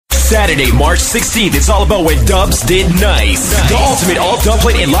Saturday, March 16th, it's all about when dubs did nice. The ultimate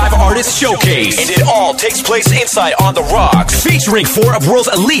all-dubplate and live artist showcase. And it all takes place inside On The Rocks, featuring 4 of world's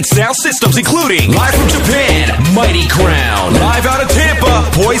elite sound systems, including live from Japan, Mighty Crown, live out of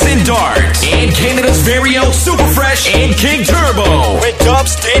Tampa, Poison Dart, and Canada's very own Super Fresh and King Turbo. When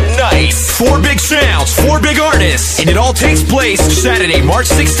dubs did nice. 4 big sounds, 4 big artists, and it all takes place Saturday,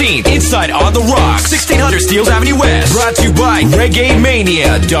 March 16th, inside On The Rocks, 1600 Steeles Avenue West. Brought to you by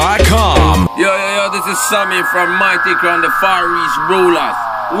ReggaeMania.com. Yo, this is Sammy from Mighty Crown, the Far East Rulers.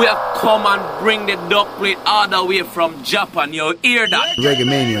 We have come and bring the dub plate all the way from Japan. You hear that?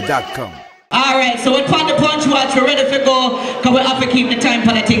 ReggaeMania.com. Alright, so we're on the punch watch, we're ready to go. Because we have to keep the time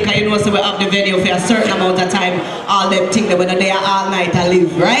for the thing, because you know, so we have the video for a certain amount of time. All them things that we're there all night and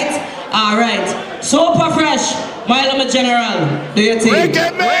live, right? Alright, Super Fresh, my general, do you think? Yeah,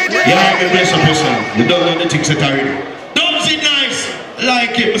 I'm a blessed person. You don't know the things that I read. Dubs it nice.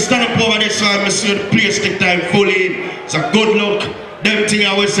 Like it, I stand up over this one, I see the place take time fully in. It's a good look. Them thing I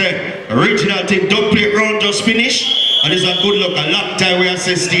always say, original thing, dub plate round just finish. And it's a good look. A long time we have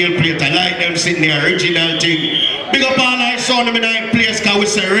say steel plate. I like them sitting there, original thing. Big up all I sound in my place, because we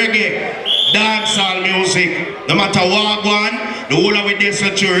say reggae, dancehall music. No matter what one, the whole of it is to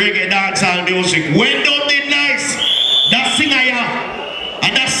reggae, dancehall music. When dub it nice, that singer ya,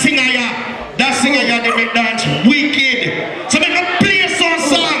 and that singer ya, they make dance wicked. So make them play some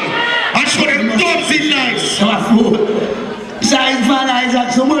song and show them dubs it nice. Size Van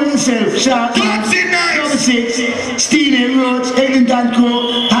Isaac, someone himself, Sharp Man, Number 6, Steven Roach, Eglinton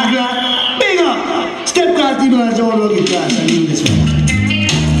Crow, Hagler, big up, Step Class Demons, all over the class, I knew this one.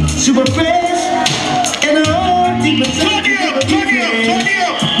 Super Fresh, and all deep inside. Turn it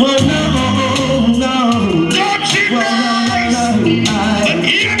up. Well, no. Don't you nice. But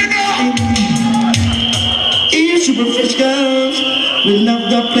hear me now. Here Super Fresh comes, with enough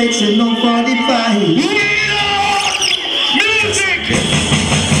dub plates and no 45.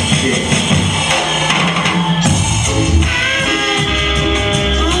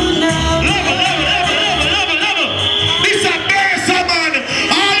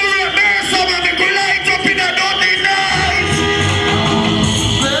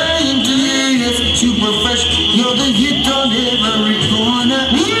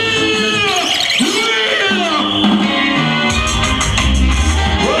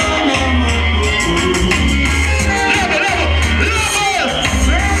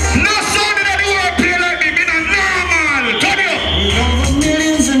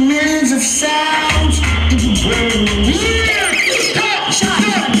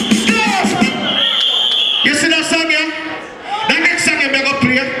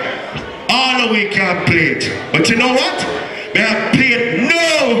 But you know what? They have played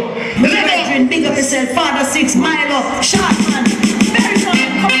no. Big up yourself, Father 6, Milo, Sharp Man, very good,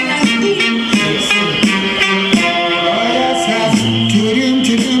 coming and steam.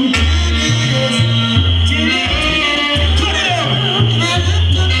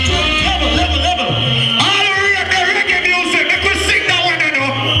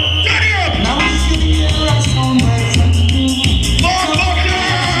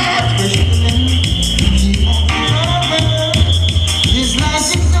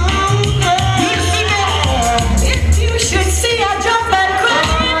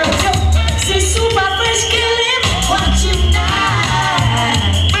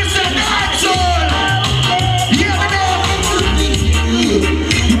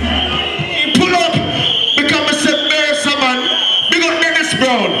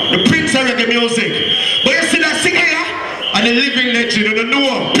 Music. But you see that singer here? And the living legend, you don't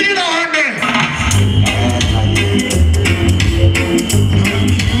know. Peter Hunter.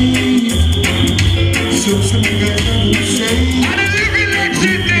 And the living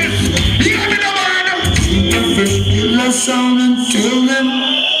legend is. You hear me now, man? First, kill that sound and tell them.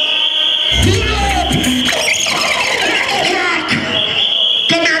 Pull up.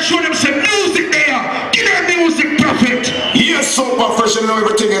 Come here and show them some music there. Give them music, prophet. Yes, Super Fresh, you know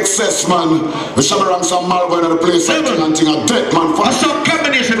everything excess, man. We shall around some Malvo in the place, and thing a dead man. I saw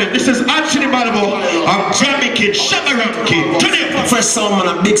combination. This is Anthony Malvo. I'm Jammy Kid, Shamaram Kid. Fresh sound, man,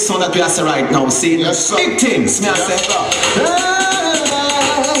 a big sound that we are saying right now. See, yes, sir. Big things, me I say.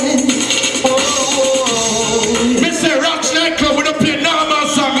 Mr. Rocks Nightclub, we don't play normal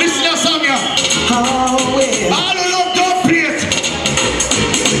song. Listen to that song, yeah. All who love don't play it.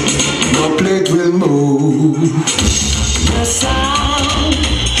 No plate will move. The sound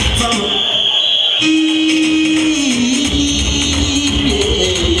from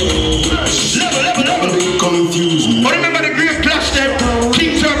Level. Confuse me. But remember the great clash there.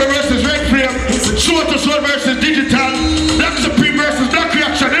 King Turbo versus Red Flame. Soul to Soul versus Digital. Black Supreme versus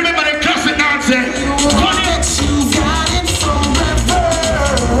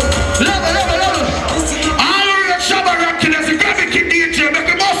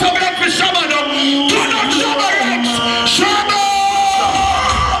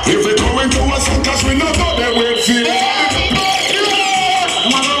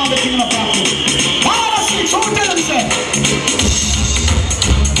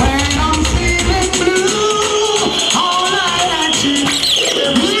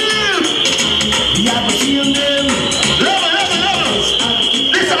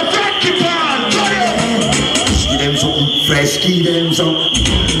ski them some.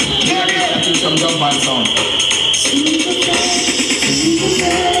 Some drum band sound.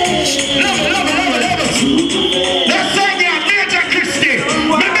 Love it. Let's sing ya, Major Christie.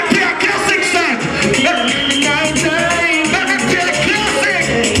 Let me play a classic song. Let me play a classic.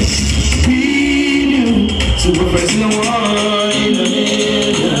 We knew Super Fresh no one in the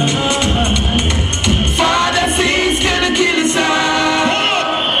middle. Father says gonna kill us all.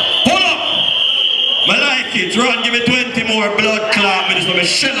 Hold up. I like it. Run, give me 20 more blood clot minutes. Let me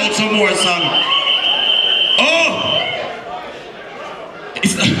shell out some more song. Oh!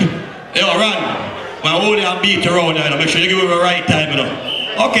 Yo, Ron. My only and beat around here. Make sure you give me the right time, you know.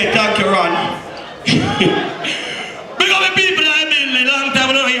 Okay, thank you, Ron. Big up the people I been a long time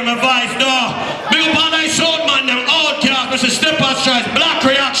I don't hear my voice, no. Big up all I sound man, them Outcast, Mr. Step on Stripes, Black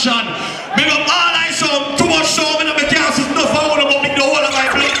Reaction. Big up all I sound, too much sound, and I can't see enough I want to make the whole of my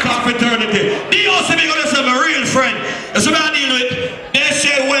blood clot fraternity. They also big up yourself, my real friend. That's what I deal with. They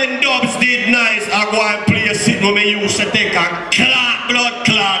say when Dubs did nice, I go and play a sit when me used to take a clot, blood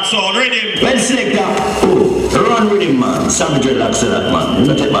clot, so rhythm. Well, select that. Oh, run with him, man. Savage relax to that, man.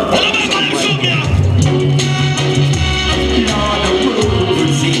 Not take back.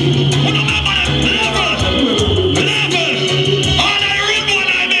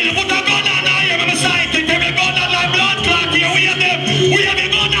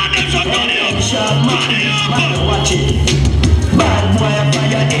 Watch it. Bad boy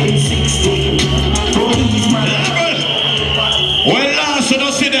fire 816. Police man. Well, last you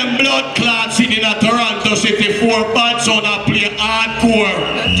don't see them blood clots sitting in Toronto City 4 bands on a play hardcore.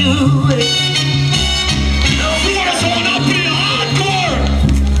 Do it. 4 sound a play hardcore.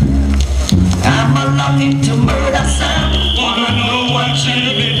 I'm a longing to murder sound. Wanna know what's in a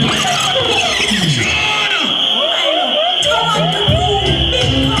bit.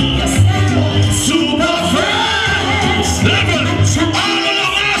 Super Fresh Level. All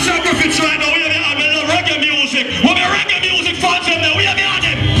along Asha Griffiths right now, we have the reggae music. When the reggae music fans them there, we have the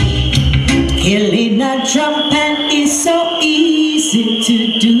Killing a drum band is so easy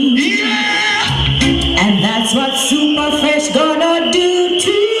to do. yeah! And that's what Super Fresh gonna do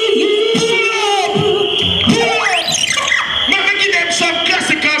to you. Let me give them some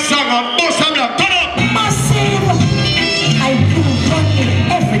classical song and bust them down. Turn up! Massive. I do one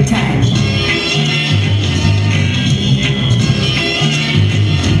thing every time.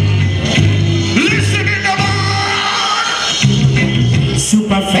 Listen in the man!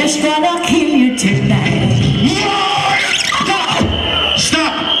 Super Fresh gonna kill you tonight.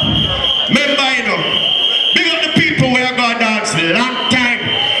 Stop! Remember, you know, big up the people where I go dance long time.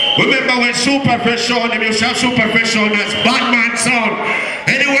 Remember when Super Fresh sound, them used to have Super Fresh sound, that's Batman sound.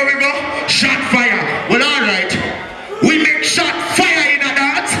 Anywhere we go, shot fire. Well, alright. We make shot fire in a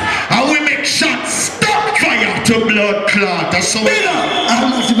dance, and we make shot stop fire to blood clot. That's so. Big up.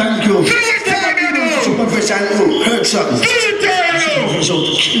 I'm off the bank crew. Do it time, you know. Super Fresh and you heard something. Do it time, you know. Fresh out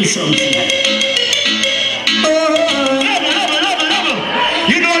to kill something. Level.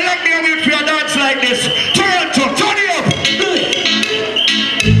 You don't like me away for a dance like this. Toronto, turn it up.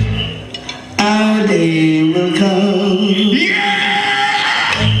 Our day will come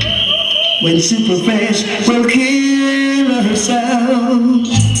Yeah! when Super Fresh will kill herself.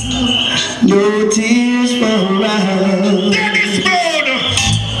 No tears for around. Dennis Brown.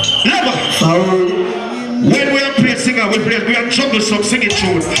 Level. Found When we are playing singer, we are troublesome singing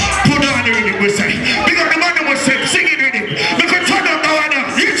tune. Put on the rhythm, we say. Because the man was saying, singing rhythm. We can turn up the one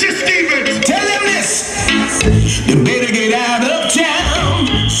now. Richie Stevens. tell them this. You better get out of town.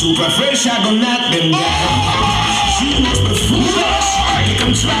 Super Fresh, I gonna knock them down. She must be foolish. You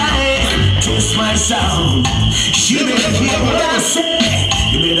can try twist my sound. You better hear what I say.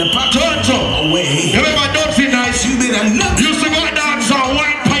 You better pack Toronto. away. You remember Dubsy Nice? You better look. Used to go dance on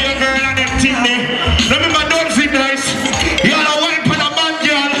White Fire Girl and them thing there. Remember Dubsy Nice? You had a white pan a man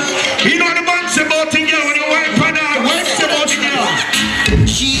girl. You know the man say about the girl when you white pan her. White say about the girl.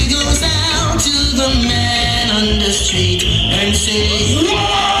 She goes out to the man on the street and says,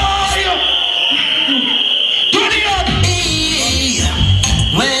 Turn it up. hey,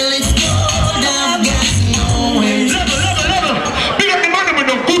 well it's cold, I've got nowhere. Level. Big up the man with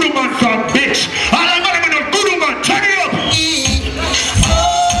the good man from bitch. All the man with the good man. Turn it up.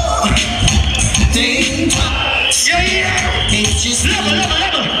 Oh, think twice. Yeah. It's just Level.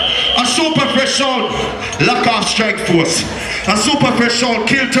 A Super Fresh sound, lock off Strike Force. A Super Fresh sound,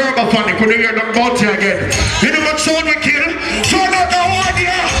 kill Turbo Panic. When you hear them about you again. You know what sound we kill? Turn up the one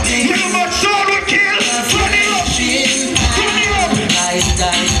here. You know what sound we kill? Turn it up. Turn it up.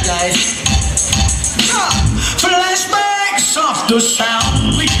 guys. Flashbacks of the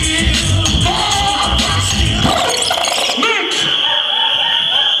sound we hear. Man,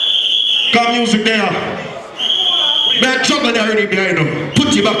 leave behind you.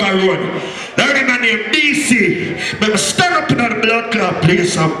 Put you back on road. That man named DC. But stand up in the blood clot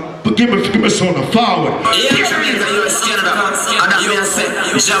place and give me some forward. Yeah, you are scared of that. You say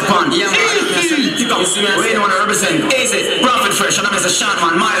Japan. Yeah, man. We don't want to represent. Easy. Profit fresh. And I'm a shot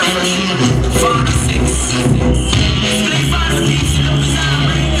man. My fresh. 4-6.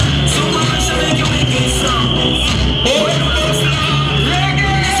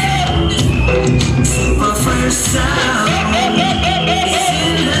 Super fresh sound. It's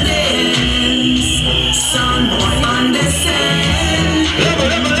in the dance. Son boy understand.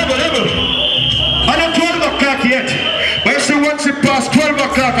 Level. I don't 12 o'clock yet. But you see once it past 12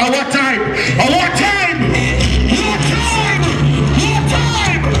 o'clock, at what time? At what time? What time? What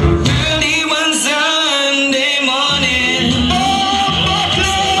time? Early one Sunday morning.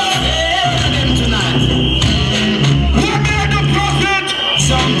 Tonight. Where are the prophet?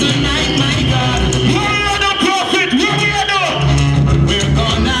 Some tonight, my God. Where are the prophet? Where we are the? We're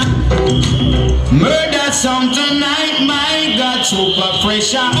gonna murder some tonight, my God. Super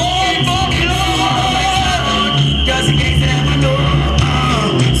fresh. Cause you can't never know.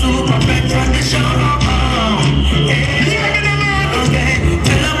 Super fresh from the show. Okay.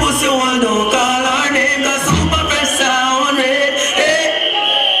 Tell a pussy one don't call our name. Cause super fresh sound red.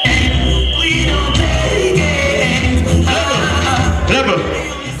 We don't play games. Level.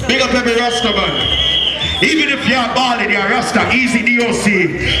 Big up every Rasta man. Even if you're balling, you're Rasta, easy DOC.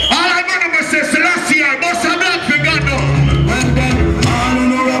 All I want to say, Selassie, I must have not forgotten. And then all who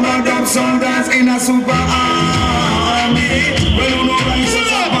know about dub sound dance in a super army. Well, who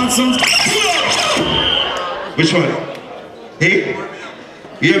know about some Which one? Hey?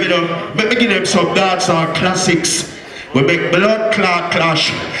 You hear me now? Let me give them some dance or classics. We make blood clot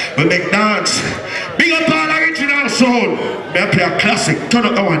clash. We make dance. Big up all original soul. May I play a classic? Turn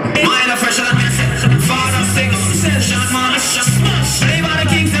up the one. Mind a fresh and a 4-6. Shot man, smash. Leave all the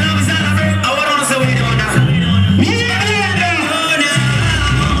kings and I was not a break. I want to say we don't know.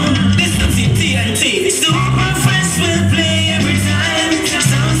 Listen to TNT. Super fresh will play every time.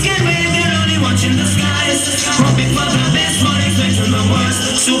 Sounds get way, they're only watching the skies. Hoping for the best, but expecting the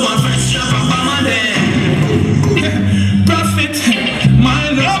worst. Super fresh, jump up on my day. Profit, my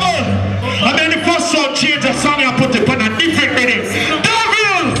Double! And then the first song change the song and put it on a different meaning.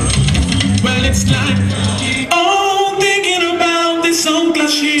 Devil! well, it's like, oh, thinking about this song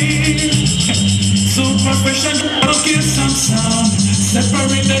clashes. Super fresh and don't give some sound.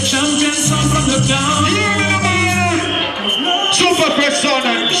 Separate the champion sound from the down. Super fresh sound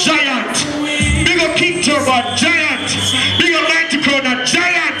and giant. Big up King Turbo and giant. Big up Mighty Crown and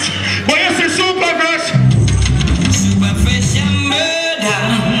giant. But you say super fresh. Super fresh and murder.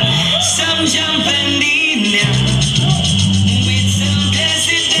 Some jump and leave now. With some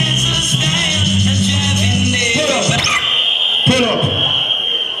classic dancer style and driving there. Pull up.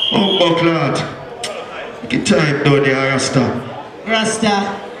 Oh, Bucklad. Get time down there, Rasta. Rasta.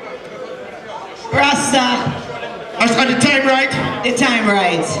 Are the time right? The time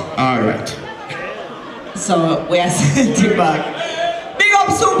right. Alright. So we are sitting back. Big up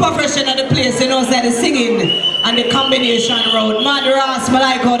Super Fresh in the place, you know, say the singing and the combination road. Mad Ras, I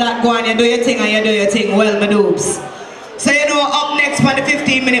like how that go on. You do your thing and you do your thing well, my dupes. So you know, up next for the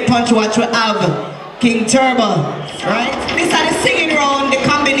 15-minute punch watch we have King Turbo, right? This is the singing round, the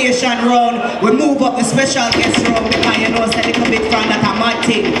combination round. We move up the special guest round because you know, say a little bit from that a mad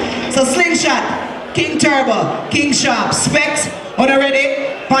thing. So Slingshot, King Turbo, King Sharp, Specs, are you ready?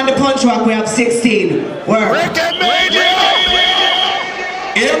 On the punch walk we have 16. Word.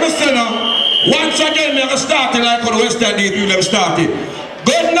 Here we say now, once again we have started like on Western Day you never started.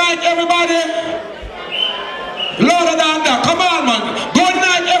 Good night everybody. Louder than that, come on man. Good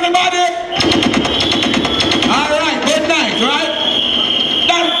night everybody. Alright, good night, right?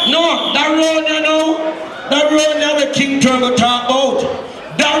 That road you know, that road you with King Turbo talk about.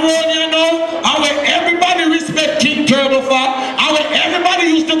 That road you know, how everybody respect King Turbo for, how everybody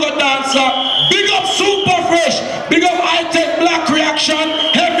used to go dancer. Big up Super Fresh, big up high-tech Black Reaction,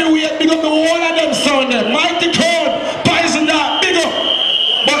 Heavyweight, big up the whole of them sound there. Mighty Crown, Poison that, big up.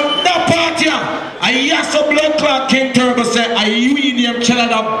 But that party, I hear some blood clot King Turbo say, I him killing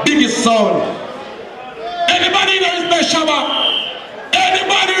the biggest sound. Anybody know respect Shabba?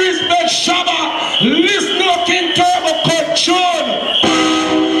 Anybody respect Shabba? Listen to King Turbo cut tune.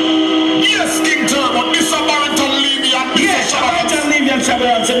 Yes, King Turbo, Mr. Barrington Levy and Mr. Yes, Barrington Levy and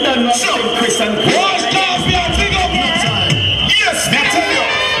Shabba said, no, no, Christian. Watch Scorpion, big up man. yes, I tell you,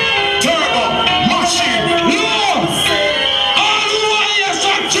 Turbo, Machine, No! All who are here,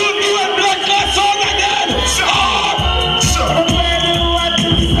 some tune do a blood clot sound again. sir.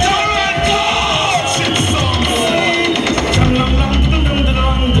 Toronto!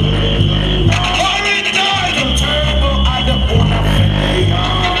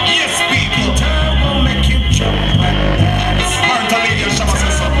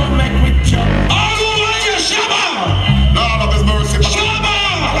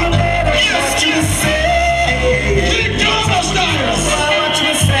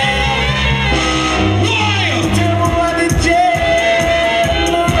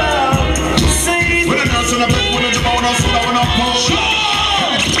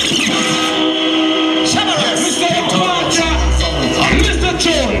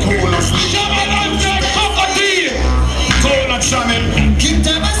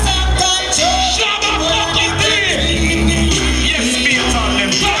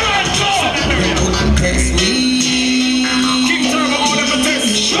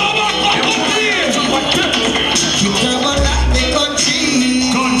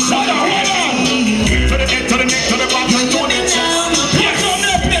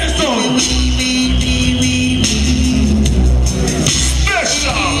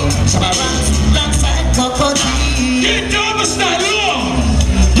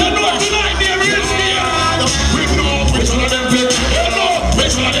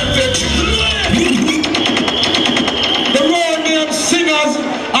 The road name Singers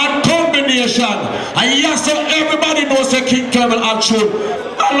and Combination. And yes, so everybody knows the King Turbo and tune.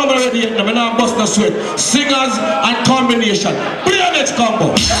 I love already yet, I'm not bust no sweat. Singers and Combination. Play your next combo.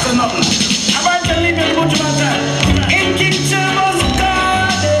 That's enough. I'm about to leave you much about that. In King Turbo's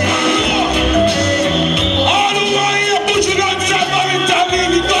garden. All over here, put you down, Barrington,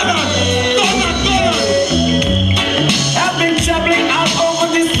 go on. I've been traveling all over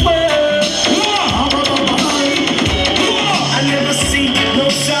this world. I never seen no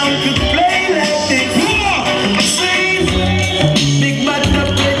sound could play like this. See, big bad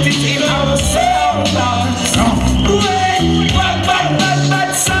dubplate is in our sound.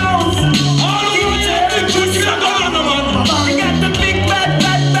 Bad sounds. All over here, put you down, man. We got the big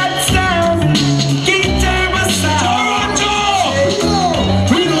bad sound. King Turbo sound.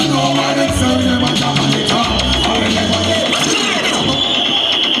 We don't know why they tell them what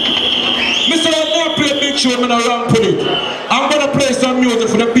Mr. I'm not play big show, I'm gonna run put it. I'm gonna play some music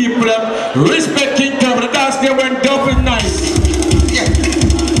for the people that respect King Turbo. The dance there went double nice.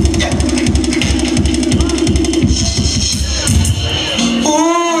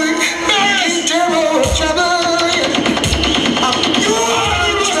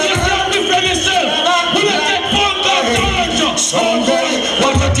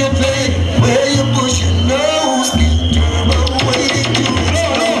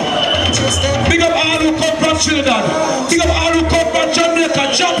 Big up all who come from Trinidad. Big up all who come from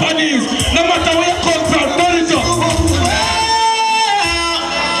Jamaica, Japanese. No matter where you come from, Barrington.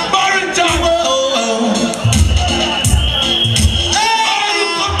 Barrington. All who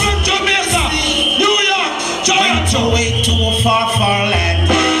come from Jamaica, New York, Toronto. Went away to a far land.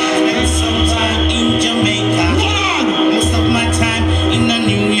 Spent some time in Jamaica. Most of my time in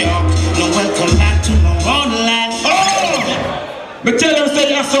New York. No welcome back to my own land. Me tell them say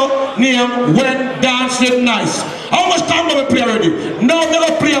yes so name when dancing nice. How much time do we play already? Now we're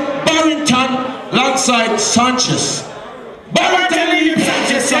gonna play Barrington alongside Sanchez. Barrington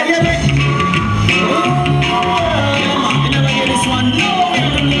Sanchez.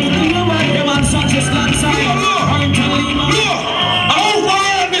 Who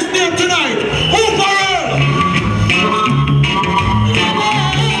for this name tonight? Who for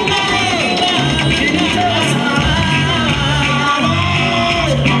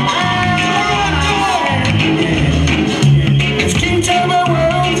It's King Turbo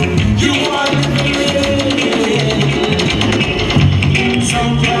world. You are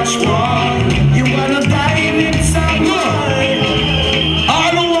some flash war. You wanna die in it somewhere.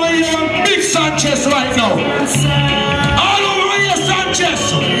 all over here, big Sanchez right now. All over here, Sanchez.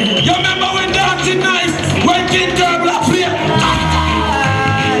 You remember when dancing nice? When King Turbo play?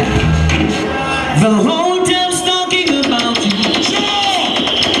 The whole town's talking about you.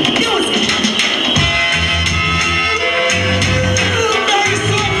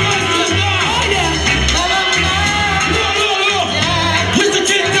 Mr.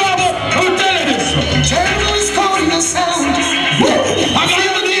 King Turbo, I'm telling you this. Turbo is calling the sound. I got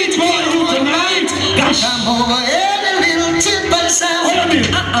a need for you tonight. I'm over every little tip and sound.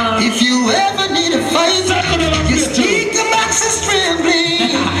 If you ever need a fight, you speak the boxes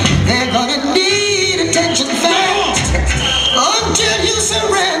trembling. They're gonna need attention fast until you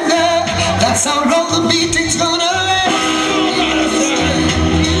surrender. That's how long the beating's gonna last.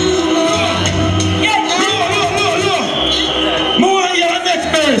 More your next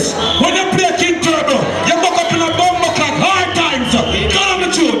verse. When you play King Turbo, you buck up in a bumbo clock hard times. Turn on the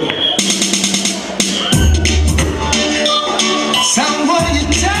tune. Someone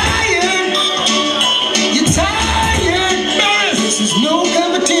you're tired. You're tired. This is no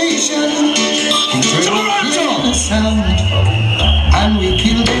competition. Toronto. The sound, and we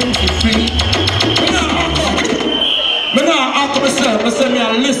kill them for free. Me now after myself, I say me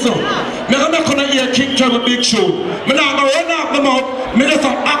a listen. Me not gonna hear King Turbo big tune. Me now gonna run off the mouth. Me just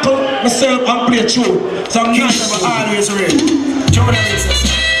hackle myself and play tune. So I'm nice. Always ready. Joe Alexis.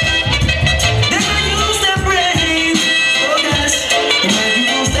 They might use their brain. Oh gosh, they might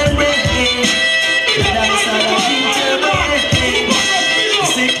use their brain. That's how I keep their brain.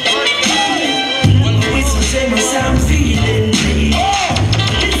 Sick. It's the same as I'm feeling pain.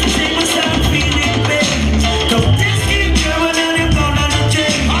 It's the same as I'm feeling pain. Don't this keep going on and going on the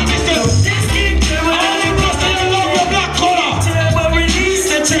chain. Don't this keep going on and going on the chain. Turbo release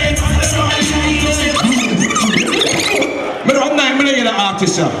the chain. Me from night, me hear the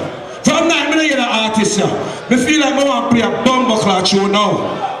artist, sir. From night, me hear the artist, sir. Me feel like me want to play a bumbo clock show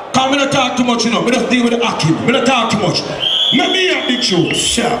now. Cause me not talk too much, you know. Me just deal with the acting. Me not talk too much. Me hear big show.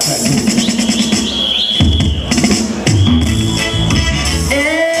 Sharp like this.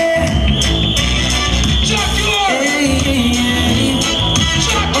 Eh,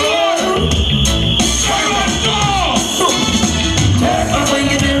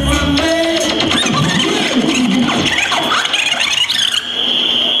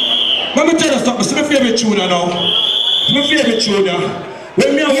 let me tell you something. It's my favorite tune now. It's my favorite tune now.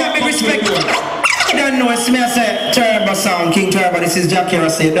 When me yeah, big respect. You don't know, it's me I say Turbo Sound, King Turbo, this is Jack here, I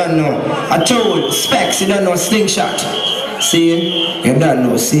say you don't know. I told Specs, you don't know Slingshot. See? You don't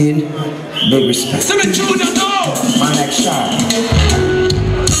know, see? Big respect. See me tune now. Man like Sharp.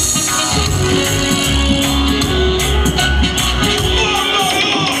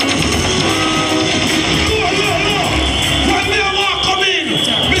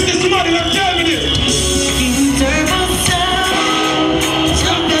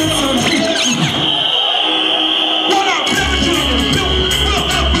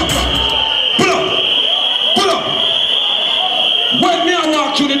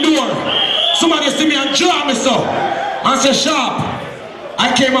 I said, Sharp,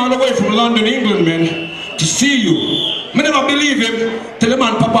 I came all the way from London, England, man, to see you. I never believe him till the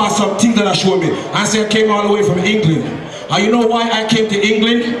man papa some things that I show me. I said I came all the way from England. And you know why I came to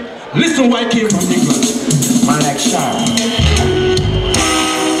England? Listen why I came from England. Man like Sharp.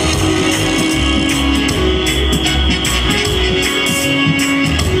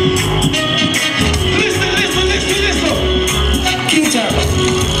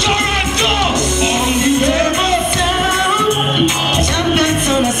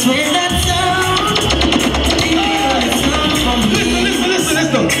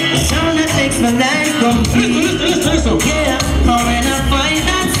 Listen. Yeah, but when I find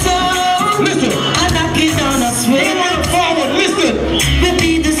that sound, listen. I knock it down, I swear. Forward, listen.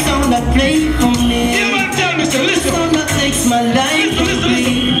 Maybe the sound that play for me. Yeah, man, tell me, listen. The sound that takes my life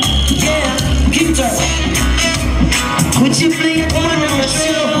away. Yeah, keep it. Could you play it one of my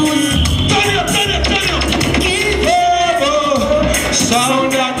shows? Turn up. Give it.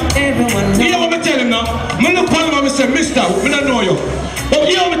 Sound that everyone knows. You know what I'm telling him now? I'm not calling him and say, Mister, we don't know you. But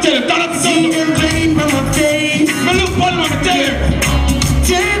you know what I'm telling him? Turn up. See them playing from my face. I look for him and tell him.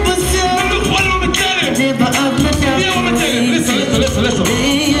 Turbo Sound. I look for him and tell him. Never up my down. You know what I'm telling him? Listen.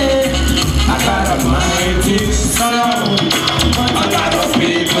 Yeah. I got a mighty sound. I got a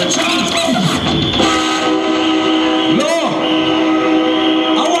people child. No.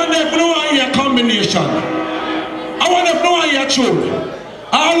 I wonder if no one hear combination. I wonder if no one hear tune.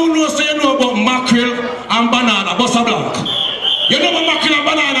 All who know say you know about mackerel and banana, Bossa Blanc. You know about mackerel and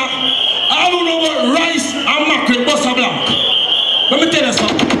banana? All who know about rice and mackerel, Bossa Blanc. Let me tell you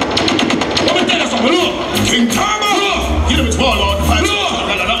something. Look. King Turbo. You know it's ball on the fight.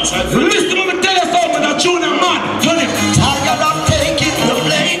 Listen, let me tell you something. That tune is mad. Turn it. Tired of taking the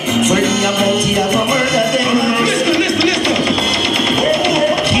blame. For your bounty of a murder them. Listen.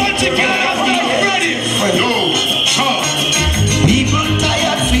 All together, start ready. Yo, Sharp. People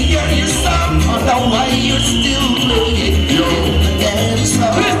tired to hear your song. Wonder why you still play it. Yo. Listen.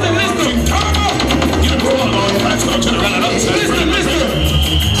 King Turbo. You know it's ball on the fight. Listen.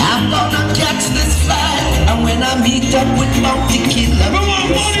 I'm gonna catch this flight. And when I meet up with Bounty Killer, I want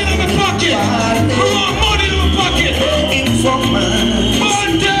money in my pocket. Looking for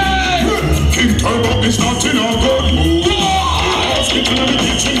Monday. King Turbo is not in a good mood. Let's get to the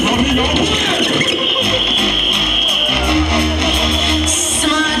kitchen running on.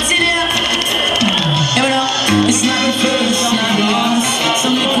 smart in it. You know, it's not the first, it's not the last.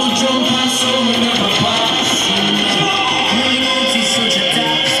 Some people jump and some will never pass. Moving out is such a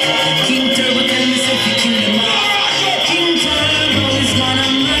task. King Turbo tell me if you kill them all. King Turbo is gonna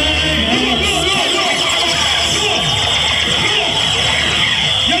murder.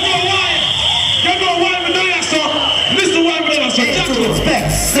 You know why we do that, so? Listen why we do that, so.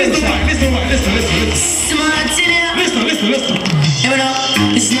 Listen. Smart in it. Listen. You know,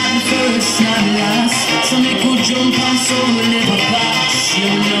 it's not the first, it's not the last. Some people jump and some will never pass. You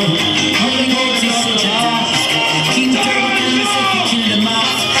know, moving out is such a task. King Turbo tell me if you kill them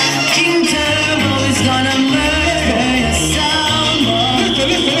off. King Turbo is gonna murder your sound boy.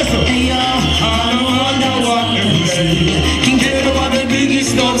 Listen. Hey yo, I don't wonder what they say. King Turbo are the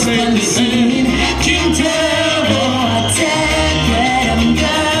biggest dogs on the scene. King Turbo attack random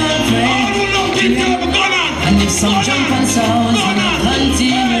girlfriend. And if some jump and sounds wanna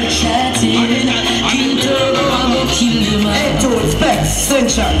continue chatting, King Turbo I will kill them all. Hey, to Specs,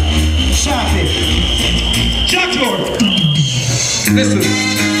 Slingshot, Sharpie. Jack Lord. Listen.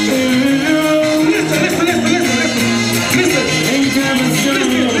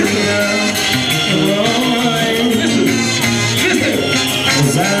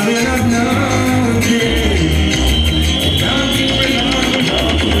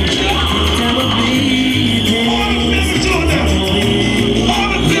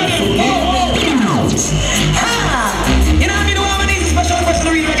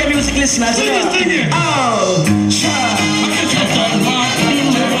 Listeners, oh, sure.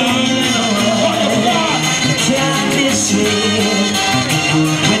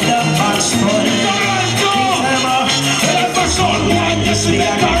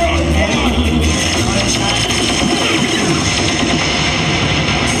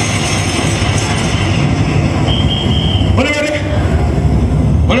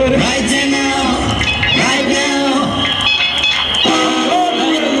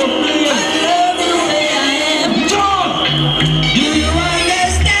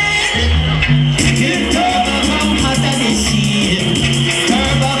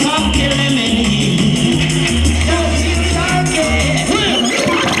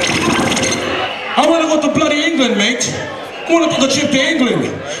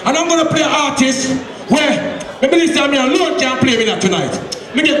 And I'm gonna play an artist where maybe this time me alone can't play me that tonight.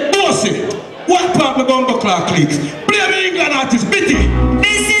 Me get bossy. What part me gon' go Clark Clicks? Play me England artist, Bitty.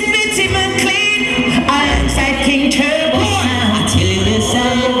 This is Bitty McLean. Alongside King Turbo. I tell you this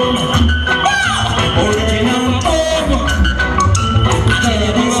song. Original. I tell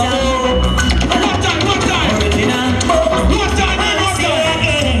you this song. What time? Original. What time?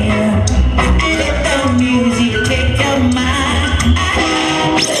 Let the music take your mind.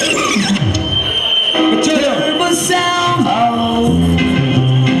 I tell you. Turbo sound.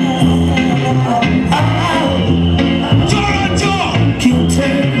 King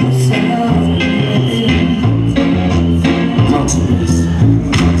Turbo sound.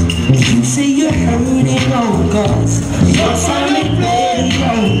 You say you're hurting, oh God. You're finally ready,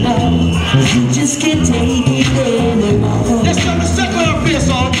 oh no. You just can't take it anymore. Let's have a second of face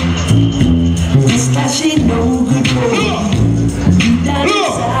on. This guy she no good for you. Down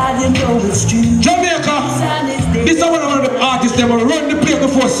inside, you know it's true. Jamaica, this is one of the artists that will run the place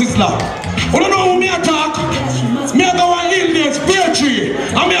before 6 o'clock. You don't know who me attack? Me I go on Illness, Bear Tree.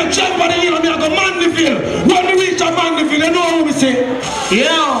 And me a jump on the hill and me I go Mandeville. When we reach a Mandeville, you know who we say?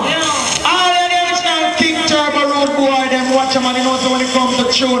 Yeah. All the original King Turbo road boy, them watch them and you know so when it comes to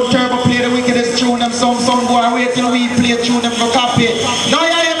tune, Turbo play the wickedest tune, them some boy wait till we play tune, them go copy. Now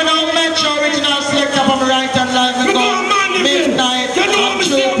you hear me now, Metro original select up on the right hand line, we go midnight, I'm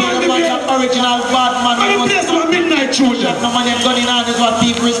sure the one that original bad man. I'm a place of midnight tune. No man them gunning on is what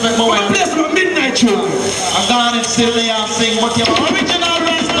people respect boy. I'm a place of midnight tune. I'm gone and still they are sing, but you're original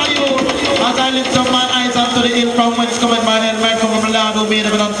Rasta you. As I lift up my eyes unto the hill from whence cometh my help, my from the Lord who made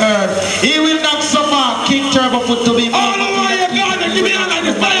heaven and earth. He will not suffer King Turbo foot to be all over your garden, give me a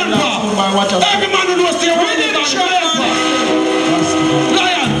lion, lion paw. Every man who knows stay away from the lion paw.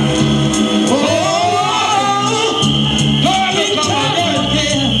 Lion.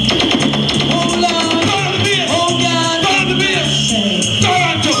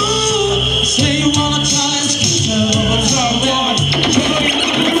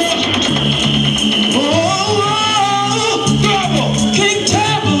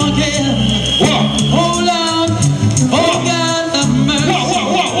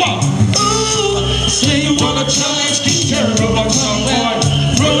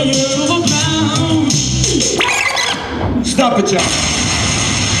 Stop it, y'all.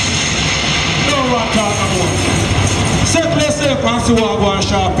 No one talk no more. Say play safe and see what go and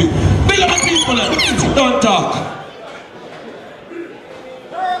sharpie. Big up the people there. Don't talk.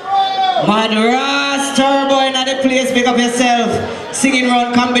 Man, Ras Turbo in the place, big up yourself. Singing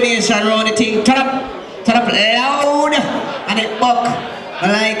round combination, round the thing. Turn up loud. And it buck.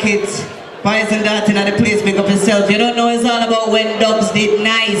 I like it. Poison that in the place, big up yourself. You don't know it's all about when dubs did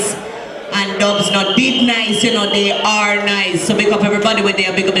nice. And dubs not did nice, you know, they are nice. So big up everybody when they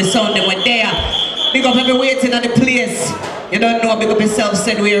are, big up the sound them when they are. Big up every waiting at the place. You don't know, big up yourself,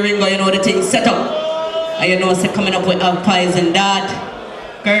 said we Ringo, you know the thing set up. And you know, say coming up with Poison that.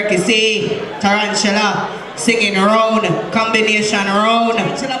 Kirky C, Tarantula, singing round, combination round.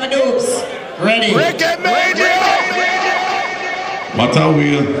 Chill out my dupes. Ready. What are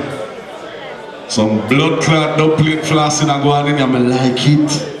we? Some blood clot, no plate flossing and going in, and I like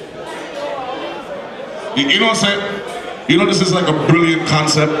it. You know what I'm saying? You know this is like a brilliant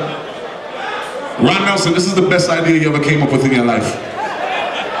concept. Ron Nelson, this is the best idea you ever came up with in your life.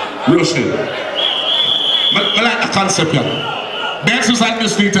 Real shit. I like the concept, yeah. Dances like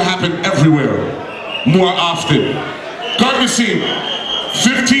this need to happen everywhere, more often. Currently scene,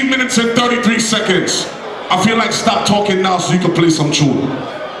 15 minutes and 33 seconds. I feel like stop talking now so you can play some tune.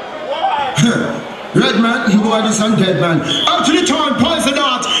 Redman, who are this and dead man. Up to the town, Poison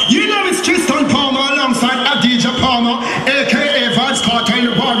Art. You know it's Tristan Palmer alongside Adija Palmer, aka Vance Carter in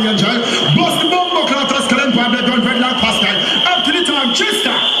the Barney Angel. Bust the bumbo clatters, current one, they don't red like Pascal. Up to the town,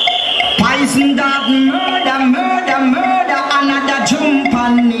 Tristan. Poison that murder, murder, murder, another jump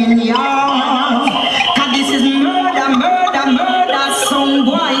on in ya. Cause this is murder, murder, murder, some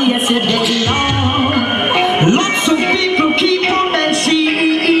boy yesterday long. Lots of people keep on dancing.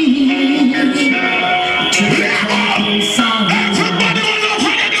 Everybody will know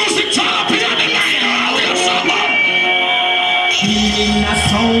how the music turn up here on the line. We're someone. Killing a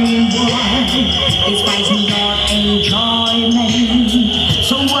song boy is fighting your enjoyment.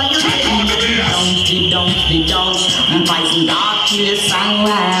 So what you don't fighting God till the sun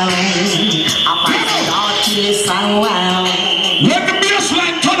well. I fighting God till the sun well. Let the bass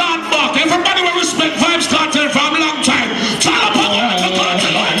line turn on back. Everybody will respect Vibes Cartel from a long time. Turn up on the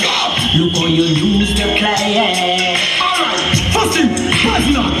cartel and go. Look how you use the play. Alright, first thing,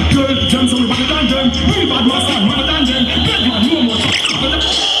 Poison Art. Girl, them so we better than them. We bad master, better than them. Big man, no more.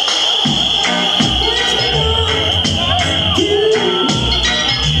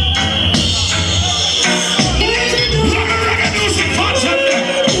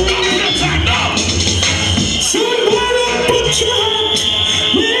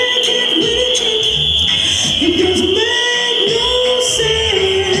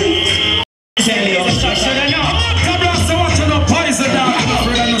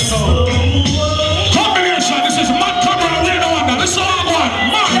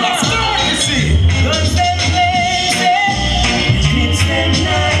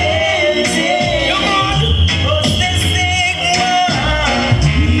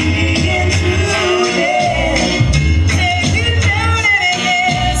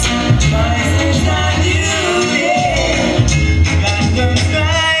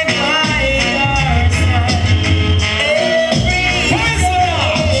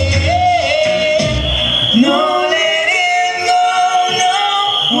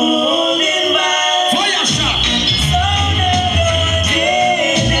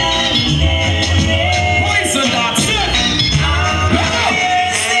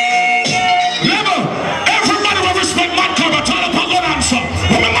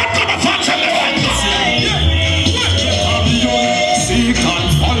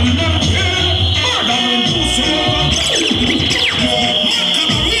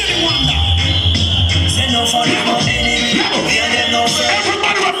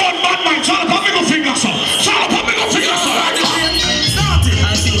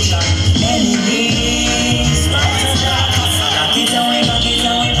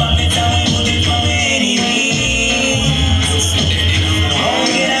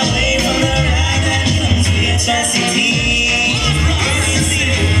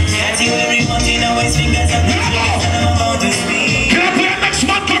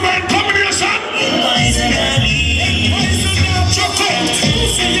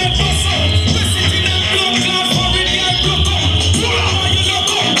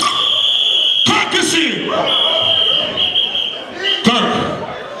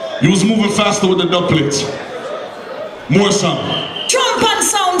 master with the dub plate. More sound. Jump and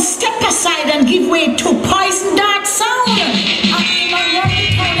sound, step aside and give way to Poison Dart sound. I'm a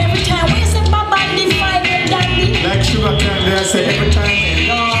running town every time. Where's the Baba and the fire and dandy? Like sugar candy, I say every time they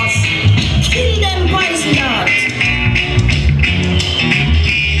lost. Kill them Poison Dart.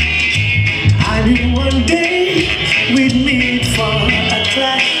 I knew one day we'd meet for a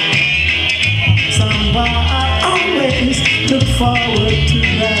clash. Somehow I always look forward to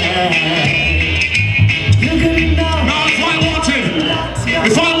that. Look at it now. Now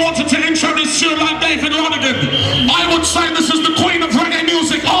if I wanted to introduce you like David Ronigan, I would say this is the queen of reggae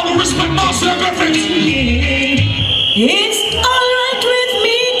music. All the respect, Marcia Griffiths. It's alright with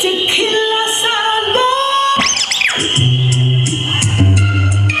me to kill a soundboy.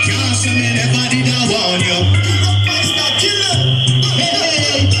 Can't see me anybody that want you. Stop killer.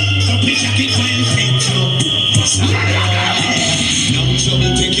 Hey, don't be jacket when picture. No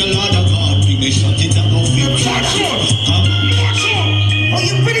trouble, take your Lord of God. Bring me shot it up off your Oh,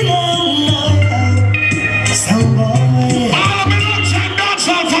 you pretty long now, soundboy. All of me lunch and dance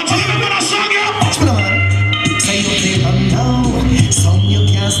all for you. Remember that song, yeah? Say you play run now, song you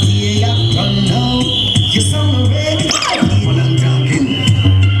can't stay up, run now. You sound ready. When I'm talking,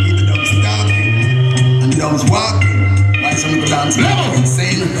 keep the dogs talking, and the dogs walking. Why some people dance? Level.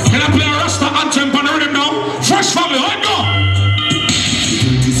 Insane. Can I play a Rasta anthem on the rhythm now? Fresh family, let go.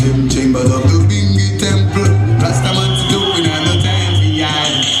 27 chambers of the Bingy Temple. Rasta man to do in another time for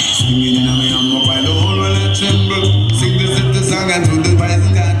yard. Singing in a way I'm up by the whole world I tremble. Sing this at the song and to the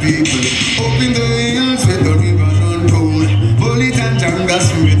rising God people. Open the hills with the rivers untold. Holy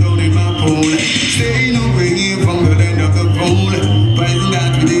Tantangas without it my pole. Staying away from the land of the pole. Rising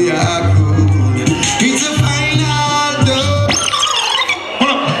God with the yard cold. It's a final door.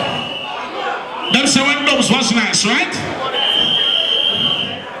 Hold up. Them say when dubs was nice, right?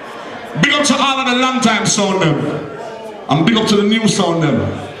 Big up to all of the long time sound them. And big up to the new sound them.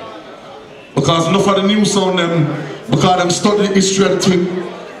 Because enough of the new sound them, because them study the history of the thing,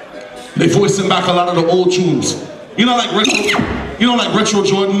 they voicing back a lot of the old tunes. You know like retro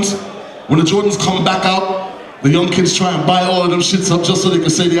Jordans? When the Jordans come back out, the young kids try and buy all of them shits up just so they can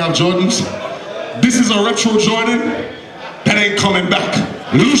say they have Jordans. This is a retro Jordan that ain't coming back.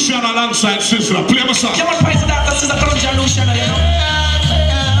 Luciano alongside Sizzla. Play my song. Come on, Poison Dart, this is a Colombian Luciano, you know?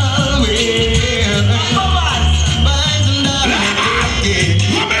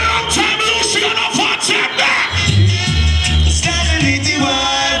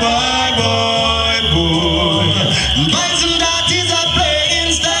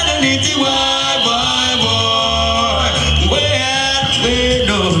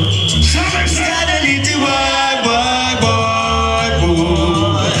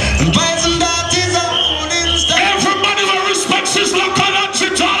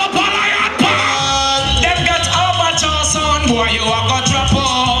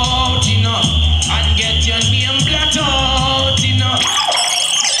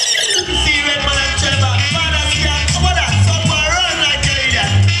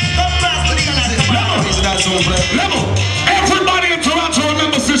 Level. Everybody in Toronto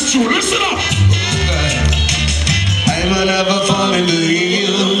remembers this tune. Listen up. I will never fall in the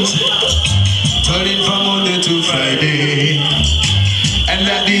hills, turning from Monday to Friday. And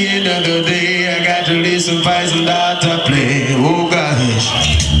at the end of the day, I got to listen Poison Dart to play. Oh gosh,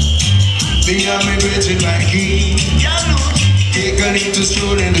 think I'm enriching my key. Take a little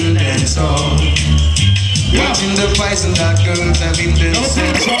stroll in the dance hall, watching the Poison Dart girls having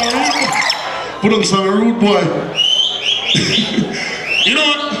themselves. Put on some rude boy. You know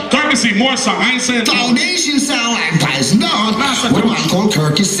what? Courtesy, more song. I ain't saying Foundation sound like Poison Dart. With a man called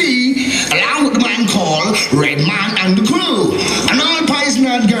Courtesy, along with the man called Redman and the crew. And all Poison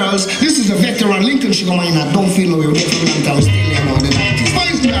Dart girls, this is a veteran Lincoln Sugar Miner. Don't feel no way, we're from still here about the 90s.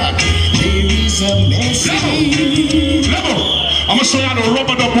 Poison Dart. There is a message. Level. I'm gonna show you how the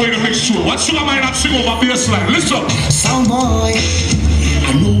rubber dub boy to make sure. What Sugar Miner sing over baseline? Listen. Soundboy.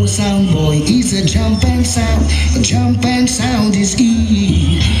 I know a soundboy is a jump and sound. A jump and sound is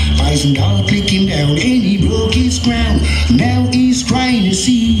E. Poison Dart clicking down and he broke his crown. Now he's trying to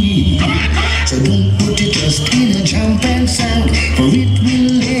see. So don't put it just in a jump and sound, for it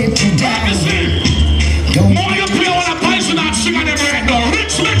will let you down. Don't more you play on a Poison Dart sing on every head now.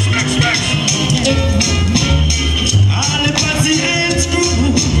 Mix. All the party hands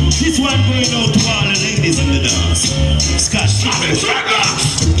crew. This one going out to all the ladies in the dance. Scotch.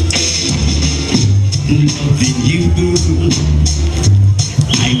 Loving you,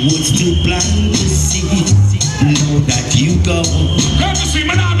 I was too blind to see. Know that you go. Courtesy,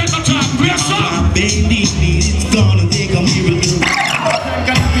 man, I make a talk. Play a song. My baby, it's gonna take a miracle.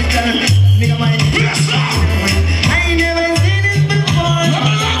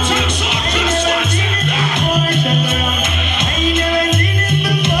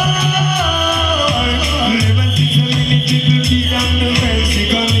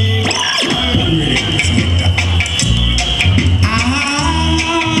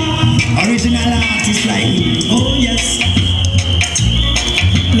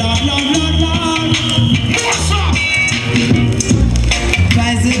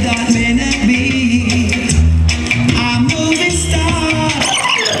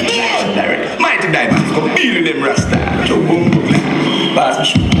 them Rasta. So boom, boom, pass me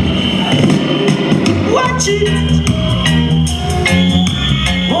shoe. Watch it.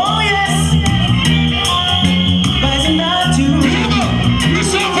 Oh yes. Rising up to.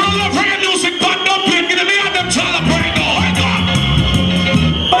 Listen for the love reggae music, but don't play. Give me and them child up right now.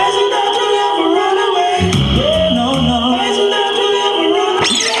 Rising up to never run away. No, no. Rising up to never run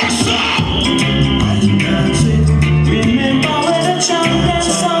away. Yes, sir. Rising up to. Remember when the champion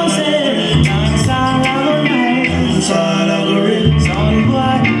song said, "Dance all over night, dance all over it." Son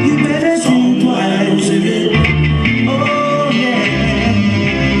boy, you better think twice of it. Oh yeah.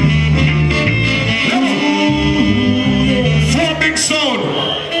 Four big sound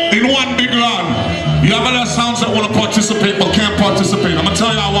in one big land. You have other sounds that want to participate but can't participate. I'm gonna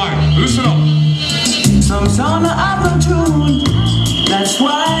tell you why. Listen up. Some sound are out of tune. That's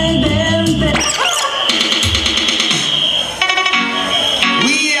why they're there.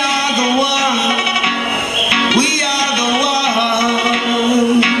 We are the one. We are the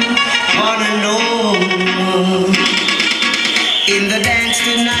one. Wanna know. In the dance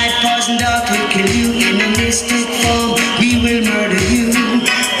tonight, Poison Dark will kill you. In a mystic form, we will murder you.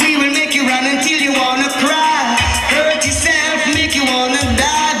 We will make you run until you wanna cry. Hurt yourself, make you wanna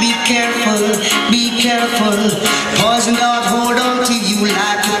die. Be careful, be careful. Poison Dark hold on to you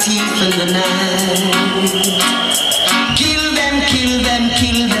like a thief in the night. Kill them, kill them,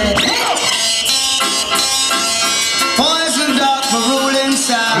 kill them. Poison Dark for ruling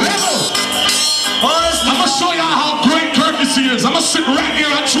sound. I'm gonna show you how great courtesy is. I'm gonna sit right here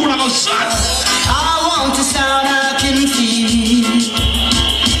and tune. I'm gonna shut. I want to sound I can feel.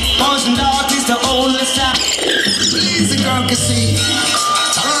 Poison Dark is the only sound. Please the courtesy.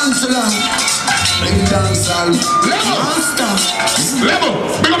 Tarantula. Bring down sound. Monster. Level.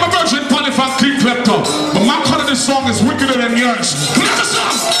 Big up a virgin Polly from King Klepto. But my cut of this song is wickeder than yours.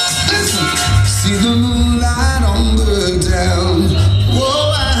 Listen. See the moonlight on the down.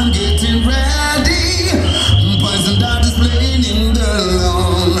 Whoa, I'm getting ready. Poison Dark is playing in the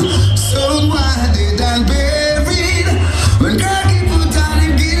lawn. So why did I buried? When Kaki put down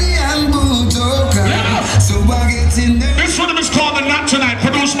in Giddy and Butoka. So I get in there. This one is called The Knot Tonight,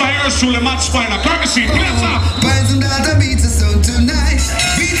 produced by Ursula Matt Spiner. Courtesy, please up. Poison Dark beat us out tonight.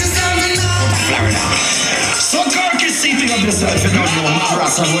 Beat us out tonight. Florida. So courtesy, pick up yourself. You don't know my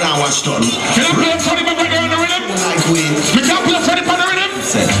rats and what I watch done. Can I play a funny man right there on the rhythm? Like we. We can't play a funny man on the rhythm?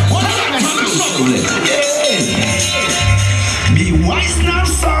 What am I Be wise now,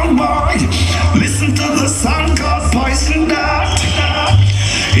 song boy. Listen to the song called Poison Dark.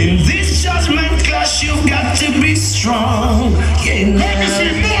 In this judgment class, you've got to be strong. Yeah, let me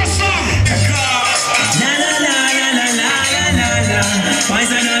see more song. Na na na na na na na na.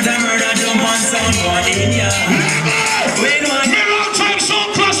 Poison Dark, a murder jump on someone in ya. Wait one. Me long time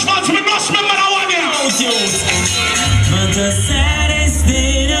song class fans, we must remember that one here. But the saddest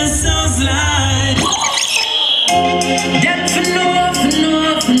thing that sounds like. That for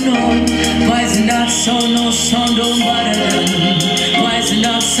no. Poison Dark sound, no sound, don't bother them. Poison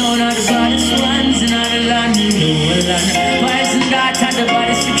Dark sound, are the baddest ones in all the land, Poison Dark are the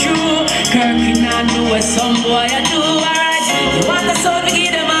baddest for true. Kirky now know what some boy I do, alright. You want the sound, we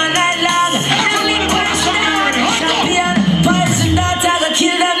give them all night long. Champion, Poison Dark, I gotta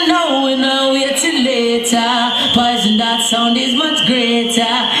kill them now, we know wait till later. Poison Dark sound is much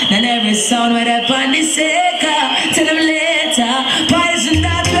greater than every sound where they on the seeker. Tell them later. Poison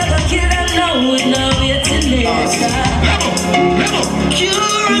Dark, I gotta kill them now, we know wait till later. Level.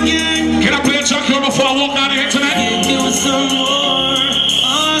 Cure again. Can I play a track here before I walk down here tonight? Give you some more.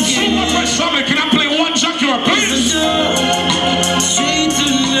 Super fresh family. Can I play one track here, please? Straight to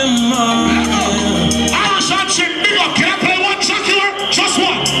the mark. Irish and Chick, big up. Can I play one track here? Just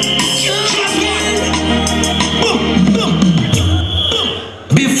one. Just one. Boom, boom.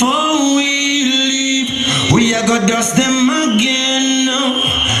 Before we leave, we are gonna dust them again.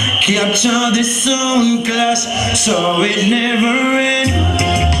 Capture the sound clash, so it never ends.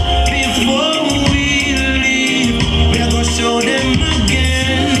 Before we leave, we are gonna show them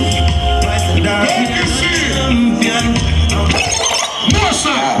again. Poison Dark champion. More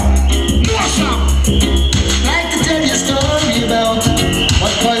sound. Like to tell you a story about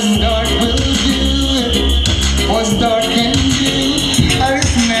what Poison Dark will do. Poison Dark can do. I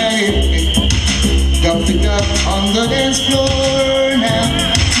listen up on the dance floor now.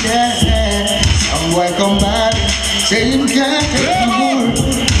 Yeah, some boy come back saying can't take me.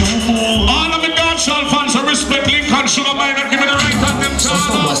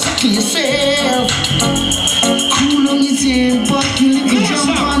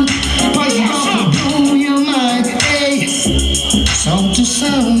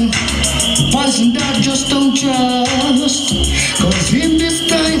 down. Poison that just don't trust. Cause in this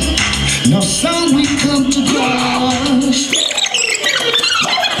time, no sound we come to crush.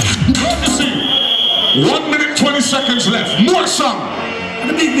 1 minute 20 seconds left. More song.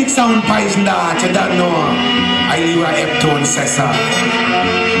 The big sound Poison that you don't know. I leave a Eptone Cesar.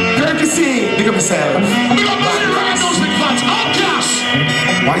 Courtesy, big up yourself. Big up the music fans. Outcast.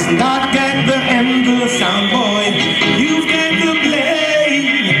 Poison that get the end sound boy. You've got the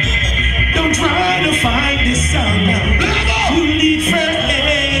blame. Don't try to find this sound now. You need fresh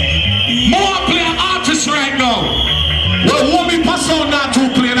air. More player artists right now. Well, woman pass on now to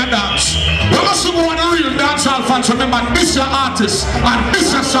play the dance. We must go on a real dance hall fans. Remember, this your artist and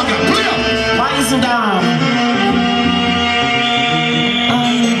this your song. Player. Poison down.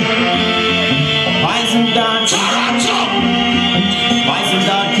 Poison down. Poison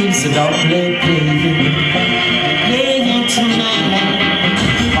down keeps it up. Play tonight.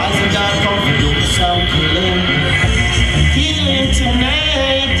 Poison down come for you. Sound killing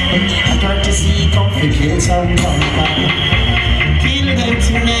tonight. I got to see come for kill some vampire. Kill them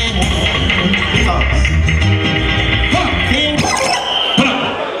tonight.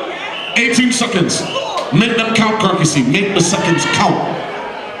 18 seconds. Make them count, courtesy. Make the seconds count.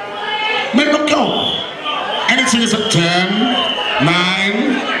 Make them count. Anything is at 10, 9,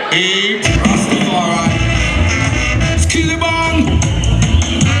 8. Rastafari. Skillibang.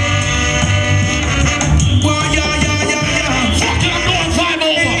 Well, yeah. Fuck it, I'm going 5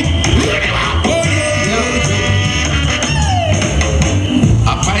 over.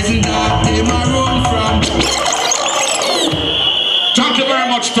 A Poison that they might run from. Thank you very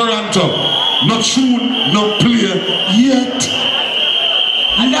much, Toronto. No tune, no play yet.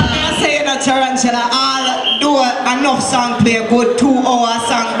 And I'm gonna say that Tarantula all do enough song play, a good 2-hour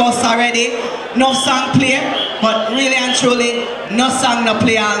song bus already. Enough song play, but really and truly, no song no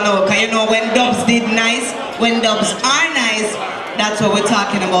play all now. Cause you know when dubs did nice, when dubs are nice, that's what we're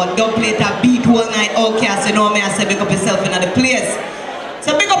talking about. Dub play that beat whole night, outcast, you know me, I say big up yourself in the place.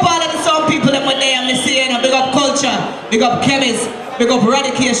 So big up all of the sound people that were there, I'm saying, big up Culture, big up Chemist, big up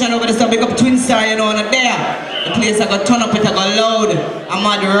Radication over the stuff, big up Twin Star, you know, not there. The place I got turn up, it I got loud. I'm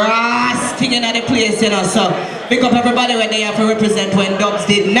mad rasting in the place, you know, so big up everybody when they have to represent when dubs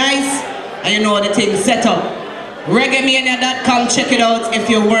did nice, and you know the thing set up. ReggaeMania.com, check it out. If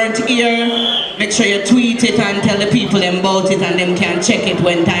you weren't here, make sure you tweet it and tell the people them about it and them can check it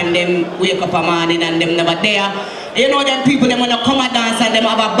when time them wake up a morning and them never there. You know them people them wanna come and dance and them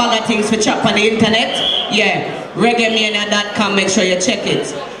have a bag of things for chop on the internet? Yeah, ReggaeMania.com, make sure you check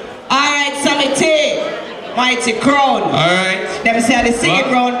it. Alright, Sammy T, Mighty Crown. Alright. Them say the singing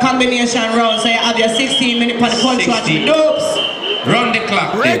round, combination round, so you have your 16 minutes for the punch watch the dopes. Run the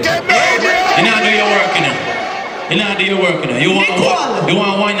clock. You know do your work, you know. You know do your work, you know. You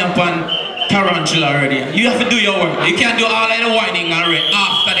want to wind up on Tarantula already. You have to do your work. You can't do all of the winding already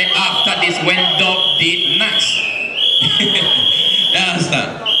after this when dub did nice. You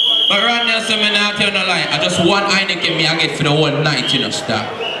understand? But right now, so I'm not telling no lie. I just want Heineken me I get for the whole night, you know, star.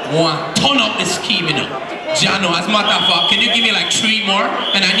 Want turn up the scheme, you know. Jano, as a matter of fact, can you give me like 3 more?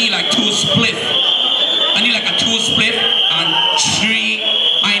 And I need like 2 split. I need like a 2 split and 3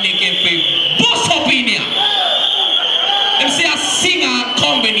 Heineken for bust up in here. Them say a singer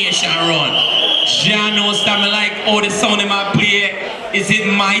combination run. Jano, stand me like, oh, the sound in my play. Is it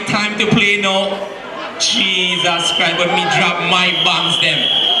my time to play now? Jesus Christ, when me drop my bombs them.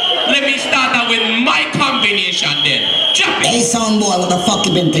 Let me start out with my combination then. Drop it. Hey sound boy, what the fuck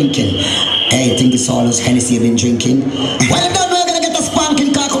you been thinking? Hey, you think it's all those Hennessy you've been drinking? Well done, we're gonna get a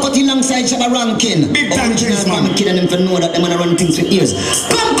spanking cockpot alongside Shabba Rankin. Big time James, man. I'm kidding them for know that them wanna run things with ears.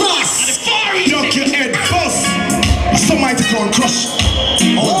 Come cross! Duck your head, boss! Some mighty crown crush.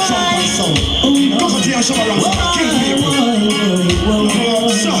 Oh, Trump and sound. Cockatoo and Shabba Rankin. Kill people.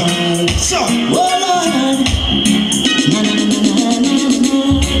 So.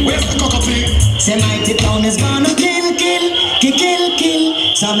 Where's the cockatoo? Say mighty town is gonna kill.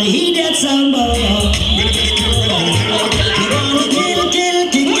 Some idiot some boy.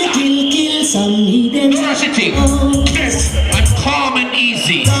 Kill some idiot. Parasitic. Yes. I'm calm and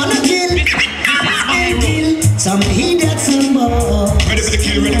easy. Gonna kill. This is my rule. Some idiot some boy. Ready for the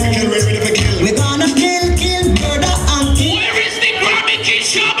kill, ready for the kill. We're gonna kill, murder and kill. Where is the Grammy Kid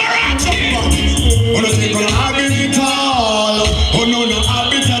Shabba Rankin? Oh, no, take on a habit at all. Oh, no,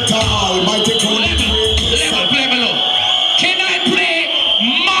 habit at all. Mighty crown. Level up. Can I play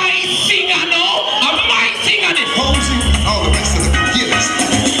my singer now? My singer this. All the rest of the years.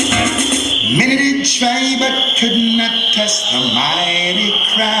 Many did try but could not test the mighty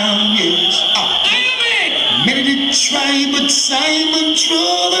crown. Yes. Many did try but Simon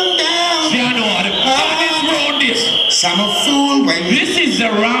threw them down. See, I know how the bodies round this. Some a fool when this is a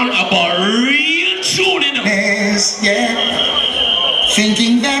roundabout real tune in the yeah.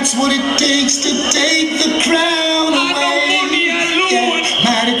 Thinking that's what it takes to take the crown away. Yeah.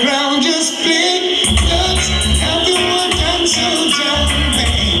 Mighty Crown just played ducks. Have the one done so done.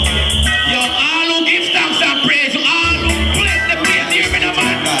 Yo, all who give thanks and praise, all who bless the place, hear me now,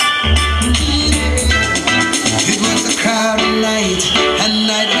 man. It was a crowded night, a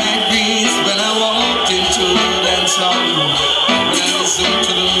night like this, when I walked into the dance hall. When I listened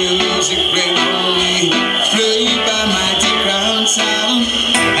to the music played for me, played by Mighty Crown sound.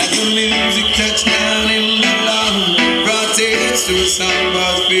 As the music touched down in the lawn, brought it to a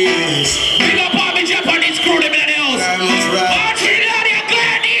soundboard face. Big up on me, jump on this crew, them in the house. I was right.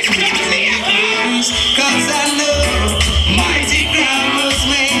 Cause I know Mighty Crown was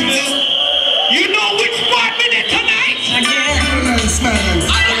made to. You know which part we did tonight? Again. Smelling.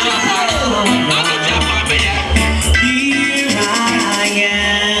 Here I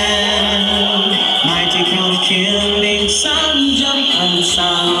am, Mighty Crown killing some jump and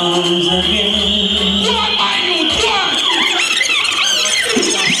sounds again. What are you doing?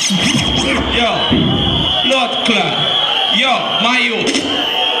 Yo, Lord Clark. Yo, my youth.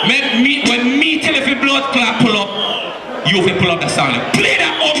 When me tell if you blood clot pull up, you will pull up the song. Play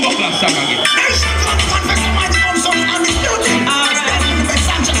that Umbo Class song again.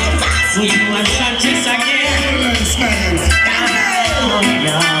 Sanchez again.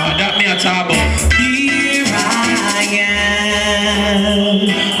 That me a talk about. Here I am,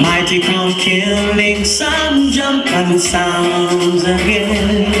 Mighty Crown killing some jump and sounds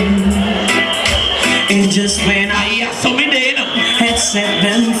again. And just when I had set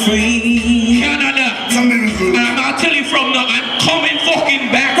them free, Canada, I'm telling you from now, I'm coming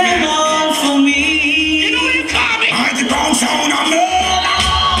fucking back. They're all for me. You know what you call me? Mighty Crown sound on me.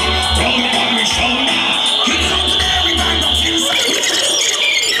 Roll it on your shoulder.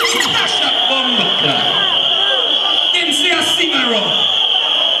 Smash that Umbo Class. Then say a sing around.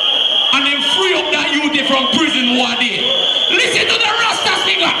 And then free up that youth from prison one day. Listen to the Rasta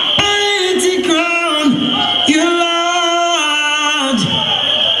singer. Mighty Crown, you Lord,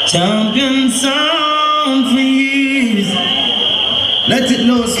 champion sound for years. Let it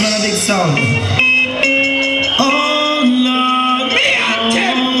loose, man, a big sound. Oh Lord,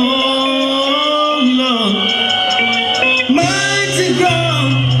 oh Lord, Mighty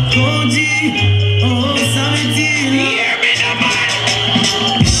Crown, oh G, oh Samity. Hear me now, man.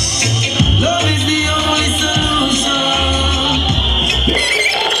 Love is the only solution.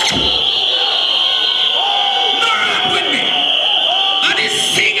 No rap with me. And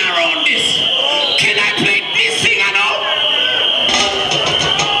this sing around this. Can I play this singer now?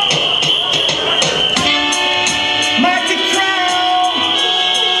 Mighty Crown,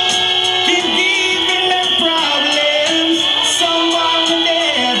 keep giving them problems. Someone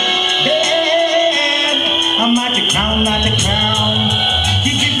dead. A Mighty Crown,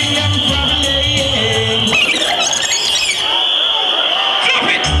 keep giving them problems. Drop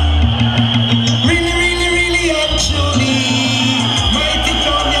it. Really, actually, Mighty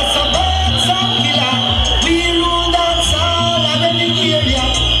Crown, yes, a bird, some killer. We rule that's all of every area.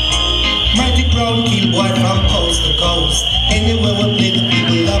 Mighty Crown, kill boy from coast to coast. Anywhere we play, the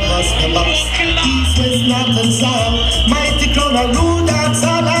people love us the most. East, west, north and south. Mighty Crown, a rule that's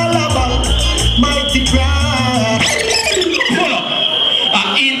all about. Mighty Crown. Pull up.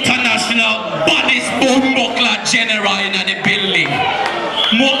 An international baddest Umbo Class general in the building.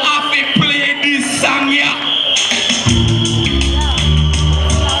 More happy play this song here.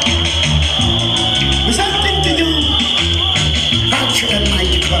 There's something to do. Culture and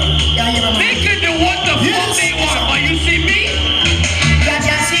Mighty Crown. Yeah, you're a They can do what the fuck they want, but you see me?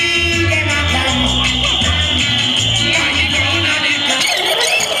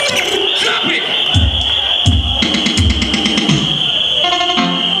 Drop it.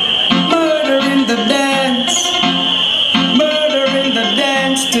 Murder in the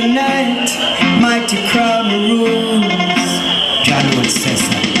dance tonight. Mighty Crown rules. John Wood says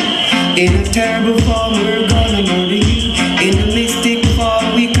so. In a terrible form, we're gonna murder you. In a mystic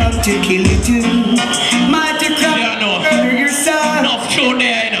form, we come to kill you too. Mighty Crown, Yeah, no. murder your son. Enough tune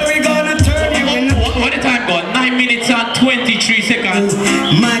there, you know. We're gonna turn you in. What the time go? 9 minutes and 23 seconds.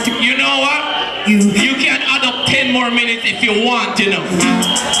 Mighty, You know what? You can add up 10 more minutes if you want, you know.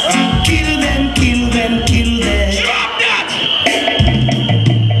 kill them, kill them, kill them. Drop that!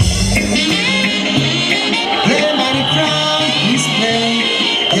 Play Mighty Crown, please play.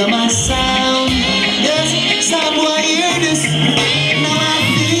 You're my sound. Yes, someone hear this. Now I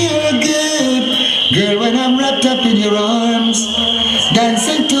feel good. Girl, when I'm wrapped up in your arms.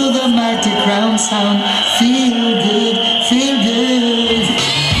 sound. Feel good, feel good.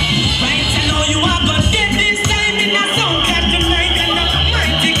 Right, I know you are gonna get this time in a sound cat tonight, and the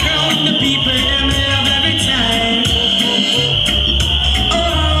mighty crowd, the people them love every time.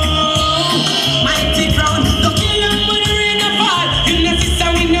 Oh, mighty crowd, go kill them when the rain a fall. You know,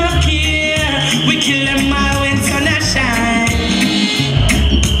 sister, we no care. We kill them all when sun a shine.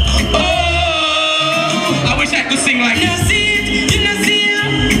 Oh, I wish I could sing like this. You know, see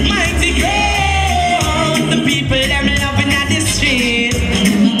it, mighty crowd, the people them loving at the street.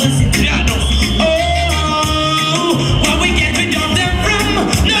 Oh, what we get rid of them from?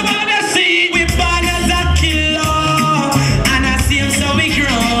 Nobody see. We born as a killer, and I see them so we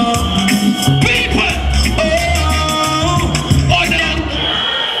grow. People, oh, them.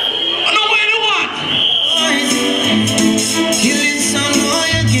 No way to what? Killing some boy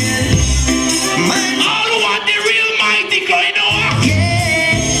again. All who want the real mighty going on.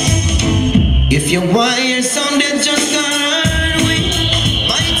 If you want your sound, then just run with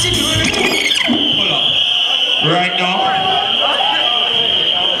mighty good. Hold up. Right now.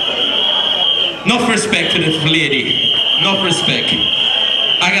 Enough respect to this lady. Enough respect.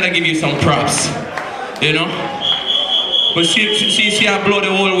 I gotta give you some props. You know? But she I blow the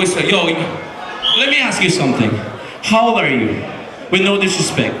whole whistle. Yo, let me ask you something. How old are you? With no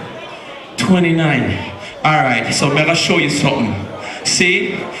disrespect. 29. Alright, so I'm gonna show you something.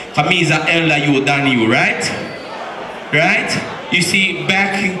 See? For me, is an elder you than you, right? Right? You see,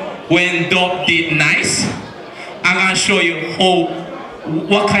 back when Dub did nice, I'm gonna show you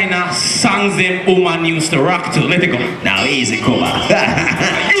what kind of songs them woman used to rock to. Let it go. Now easy, come on.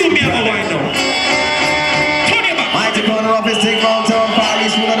 You me have a wine now. Turn your back. Mighty Crown Office, take downtown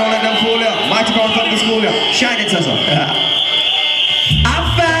Paris, we don't let them fool you. Mighty Crown come to school you. Shine it, sir. I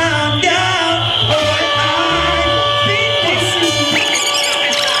found out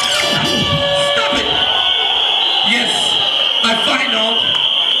Stop it. Yes, I find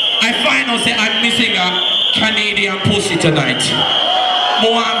out say I'm missing a Canadian pussy tonight.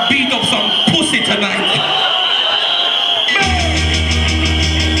 More and beat up some pussy tonight.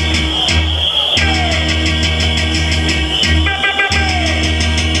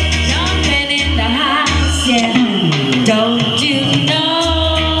 Jumping in the house, yeah. Don't you know?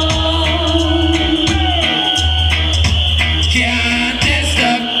 Can't test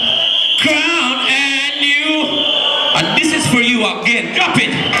the crown and you. And this is for you again. Drop it.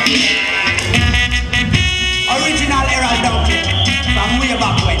 Original era dumpling. From way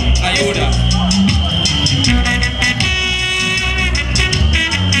back when. Ayuda.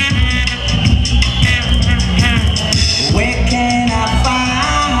 Where can I find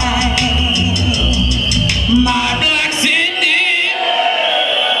My black Cindy.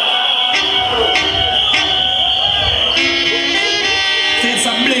 It's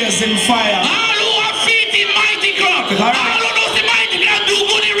a blazing fire. All who are feet in mighty crowd. All who knows the mighty crowd do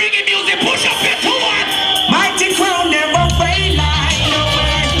good in reggae music. Push up your two hands. Mighty Crown never fail like no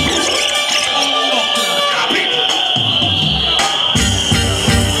man. Drop it.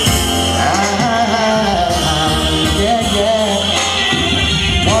 Yeah, yeah.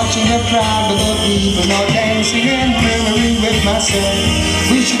 Watching the crowd of the people all dancing and murmuring with myself.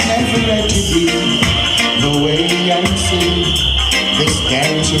 We should never let it be the way I see. This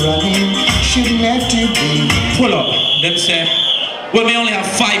dance running shouldn't have to be. Pull up. Them say, well, we only have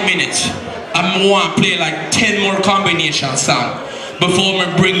 5 minutes. I want to play like 10 more combination songs before we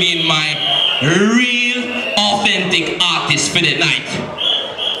bring in my real, authentic artist for the night.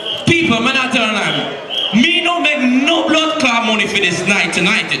 People, man, I tell them, me don't make no blood clot money for this night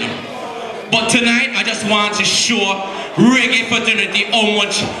tonight, you know. But tonight, I just want to show reggae fraternity how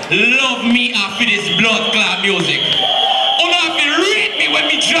much love me after this blood clot music. You have to read me when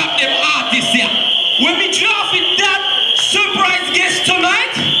we drop them artists here. When we drop it, that surprise guest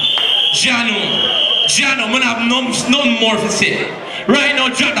tonight, Jano, man, I have nothing more to say. Right now,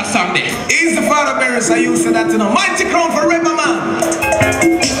 drop that song there. He's the father bearers, I used to that to know. Mighty Crown for Red Man.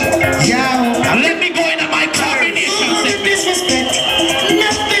 Yeah. And let me go into my combination segment. Disrespect,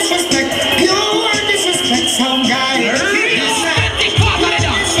 not disrespect. Pure disrespect, some guy.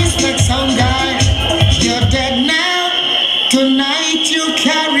 Disrespect, some guy. You're dead now. Tonight your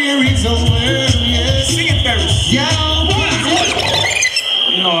career is over. Yeah. Sing it, Bearers.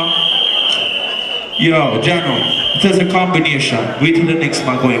 Yo, Jano, there's a combination. Wait till the next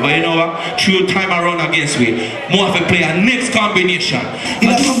man going. But you know what? Through time around against me, more have to play a next combination.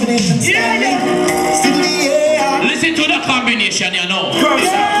 Yeah. Still the air. Listen to the combination, you know.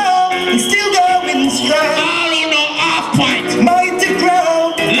 Yeah. Still going strong. All who know half point. Mighty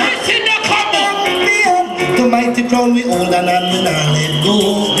Crown. Listen the combo. The mighty crown we hold and we not let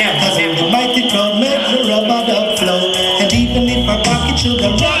go. The mighty crown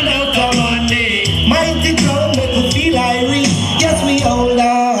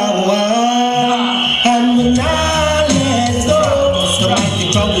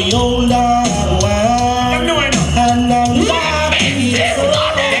the older one. And I'm happy.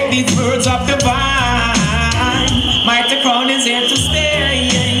 Take these words of the vine. Mighty crown is here to stay.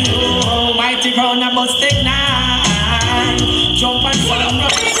 Oh, mighty crown, I must ignite. Jump and fall.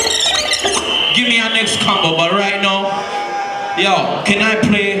 Give me our next combo, but right now, yo, can I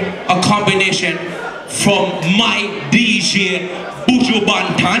play a combination from my DJ Buju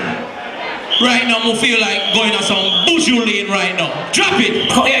Banton? Right now, I feel like going on some Buju lane right now. Drop it!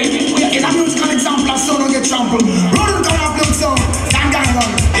 Oh, yeah, it's a musical example of sound don't get trampled. Run the of blood sound.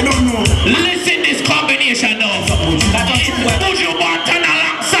 You don't know. Listen this combination now. Buju Banton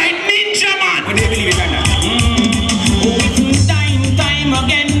alongside Ninja Man. When they believe it or not. Time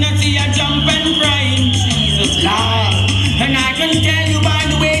again, I see a jump and crying. Jesus Lord. And I can tell you by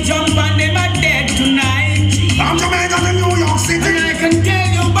the way jump and them are dead tonight. I'm Jamaica to New York City. And I can tell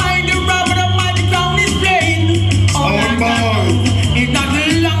you by the rubber of my crown is playing. Oh boy. It's not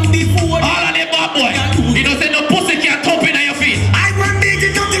long before. All of them bad boy. You don't say no pussy can't top in your face. I want beat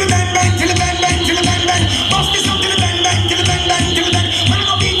it up till the bang bang, till the bang bang, till the bang bang. Bust this up till the bang bang, till the bang bang, till the bang. When I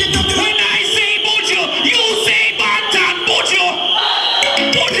go beat it up till the When I say Buju, you say Banton. Buju.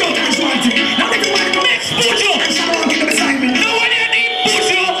 Buju. That's one thing. Now let me go Next Buju. and Shabba get beside me. Now when you need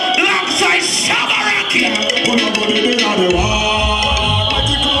Buju alongside Shabba Ranking. When I go to the other wall, what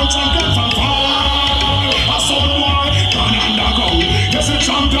you call champion from far? A son boy can undergo. Yes, a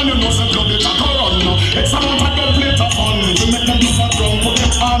champion, you know, some club it a go run. It's about a good plate of fun. To make them do for drum, put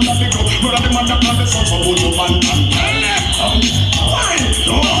them on the go. Brother, the man that man the son for Buju Banton. Why?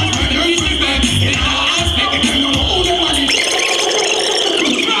 No one can do it back. In our aspect, you know who the money.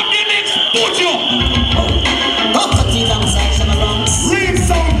 Drop the next Buju. Read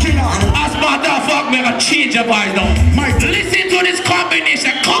sound killer. As matter of fact, me gonna change your voice now. Listen to this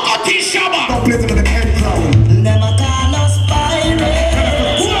combination. Kokoti Shabba. Don't play to the head crown. Them a call us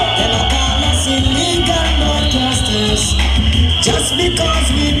pirates. Them a call us illegal broadcasters. Just because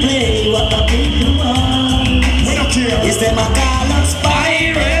we play what the people want. We don't care. Is them a call us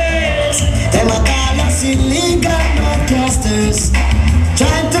pirates. Them a call us illegal broadcasters.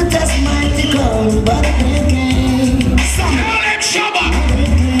 Trying to test mighty crown, but they can't. Tell them Shabba.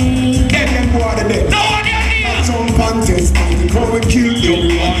 Get them boy the dead. No one you need. Some contest, mighty crown will kill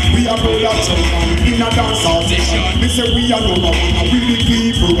everyone. We are production in a dance hall session. We say we are number one, and we the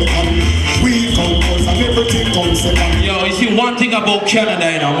people we come. We come first and everything comes second. Yo, you see one thing about Canada,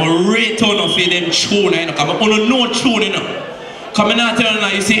 you know, I'm a rate on of them tune, you know, because I don't know tune, you know. Coming out here now,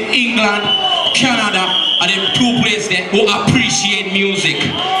 you see England, Canada, and them two places there who appreciate music.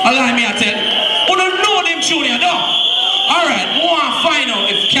 Allow me to tell you, I don't know them tune, you know. Alright, I want to find out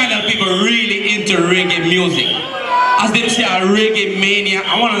if Canada people really into reggae music. As them say a reggae maniac,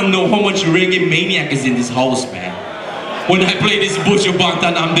 I want to know how much reggae maniac is in this house, man. When I play this Buju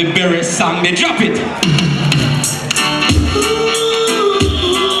Banton, I'm the Berry song, they drop it.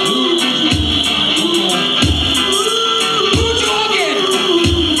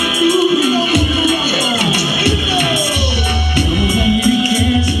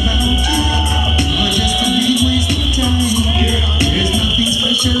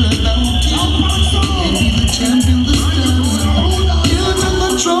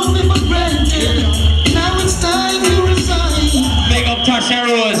 Tasha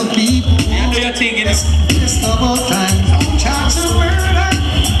Rose, you do your thing, you know. It's about time. Chance of murder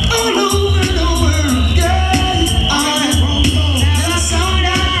all over the world, girl. The sound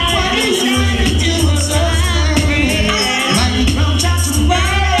of what is doing to us. My crown chance of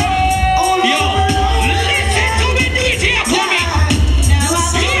murder all over the world. Listen to me, DJ, for me.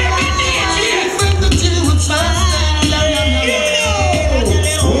 Hear me, DJ.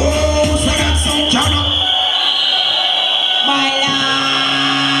 Oh, so that's some Canada. My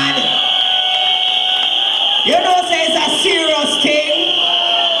lad, you know say it's a serious thing,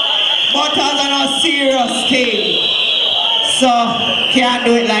 but it's not a serious thing. So can't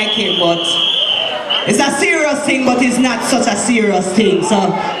do it like him, but it's a serious thing, but it's not such a serious thing.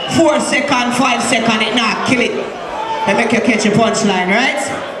 So 4 seconds, 5 seconds, it not kill it. They make you catch a punchline, right?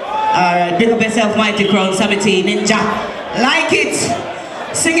 Alright, big up yourself, Mighty Crown 17, Ninja. Like it.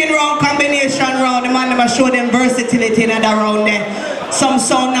 Singing round, combination round, the man never show them versatility in that round there. Some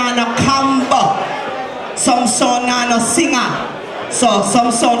sound are no combo, some sound are no singer. So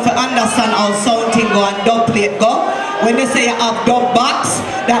some sound for understand how sound thing go and dub plate go. When they say you have dub box,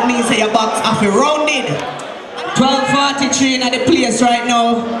 that means that your box have to rounded. 12:43 in the place right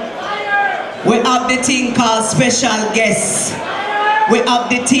now. We have the thing called special guests. We have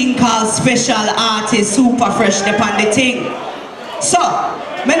the thing called special artist, super fresh upon the thing. So,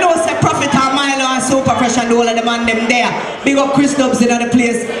 me know say Prophet and Milo and and Super Fresh and all of the man them there. Big up Chris Dubs in the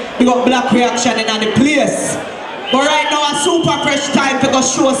place. Big up Black Reaction in the place. But right now a Super Fresh time to go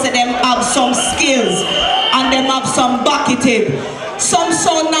show say them have some skills and them have some bucketed. Some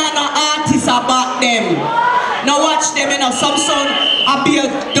sound no artists about them. Now watch them, you know, some sound a be a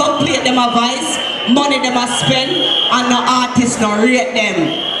dub plate them a vice, money them a spend, and no artists no rate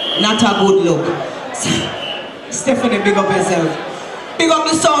them. Not a good look. Stephanie, big up yourself. Big up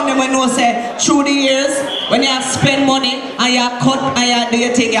the sound them when you say through the years, when you have spend money and you have cut and you do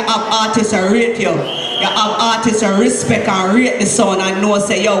your thing, you have artists who rate you. You have artists who respect and rate the sound and know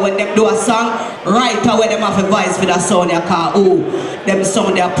say, yo, when them do a song, right away them have a voice for that sound you call, oh, them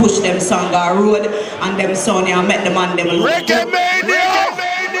sound they push them song on road and them sound you make them and them. Reggae Mania!